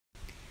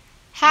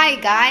Hi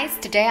guys,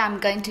 today I'm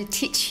going to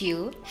teach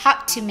you how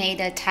to make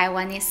a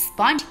Taiwanese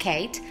sponge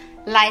cake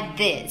like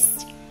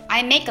this.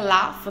 I make a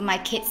lot for my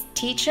kids'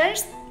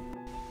 teachers.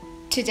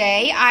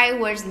 Today I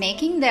was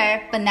making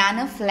the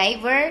banana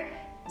flavor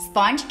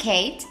sponge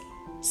cake.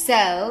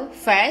 So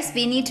first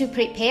we need to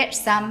prepare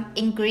some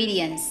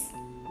ingredients.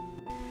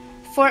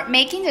 For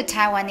making the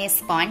Taiwanese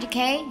sponge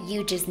cake,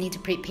 you just need to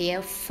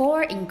prepare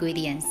 4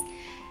 ingredients: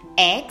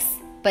 eggs,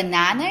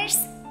 bananas,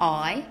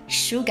 oil,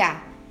 sugar,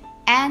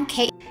 and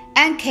cake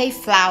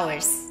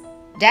flours.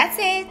 That's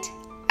it.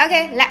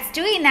 Okay, let's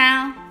do it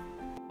now.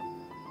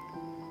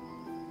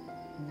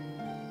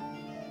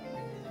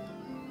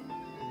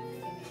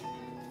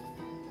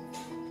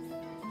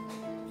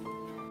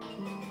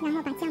 然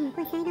后把酵母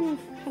过筛到面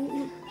粉里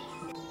面。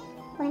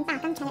我们把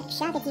刚才的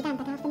12个鸡蛋，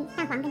把它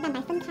蛋黄跟蛋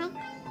白分开，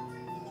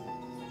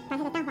把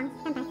它的蛋黄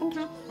蛋白分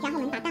开，然后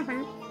我们把蛋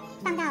黄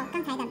放到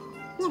刚才的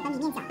面粉里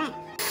面搅拌。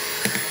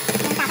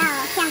我们打到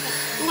这样子，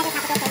应该就差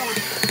不多可以了。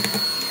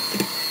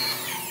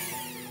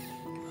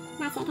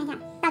拿起来看看，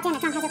到这样的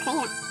状态就可以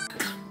了。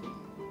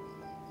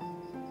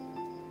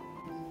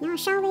然后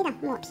稍微的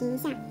抹平一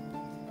下，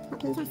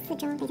四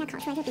周，等一下烤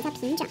出来就比较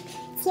平整，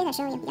切的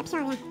时候也比较漂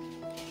亮。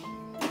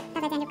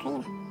大概这样就可以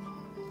了。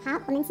好，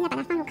我们现在把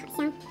它放入烤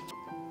箱。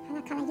好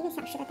了，烤了1个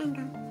小时的蛋糕，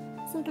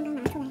现在刚刚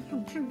拿出来，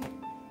很烫的。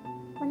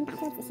我们把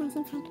这个纸箱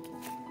先拆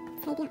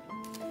掉。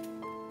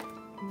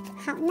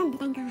好嫩的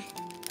蛋糕啊！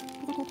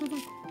大家可以看一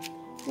下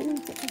里面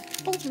的纸质，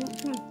非常的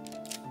嫩。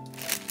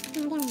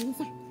让它晾凉一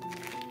下，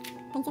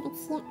等一下再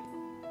切，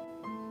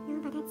然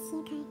后把它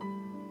切开，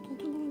可以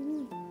看到它的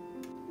面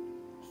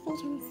非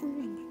常的松软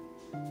的，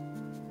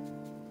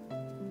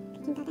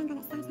可以听到蛋糕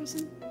的沙沙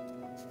声。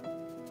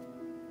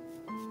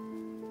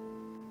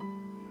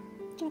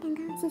这个蛋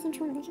糕新鲜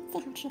出炉的是最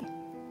好吃的，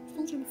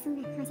非常的松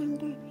软，好像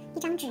一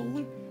张纸一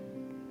样，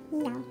一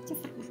摇就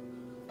散了。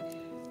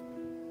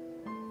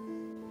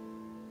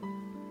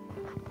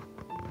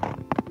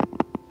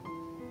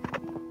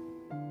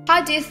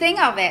How do you think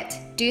of it?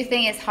 Do you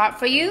think it's hard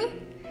for you?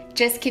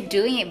 Just keep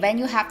doing it when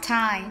you have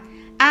time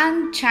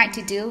and try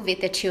to do with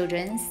the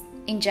children.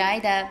 Enjoy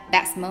the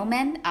best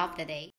moment of the day.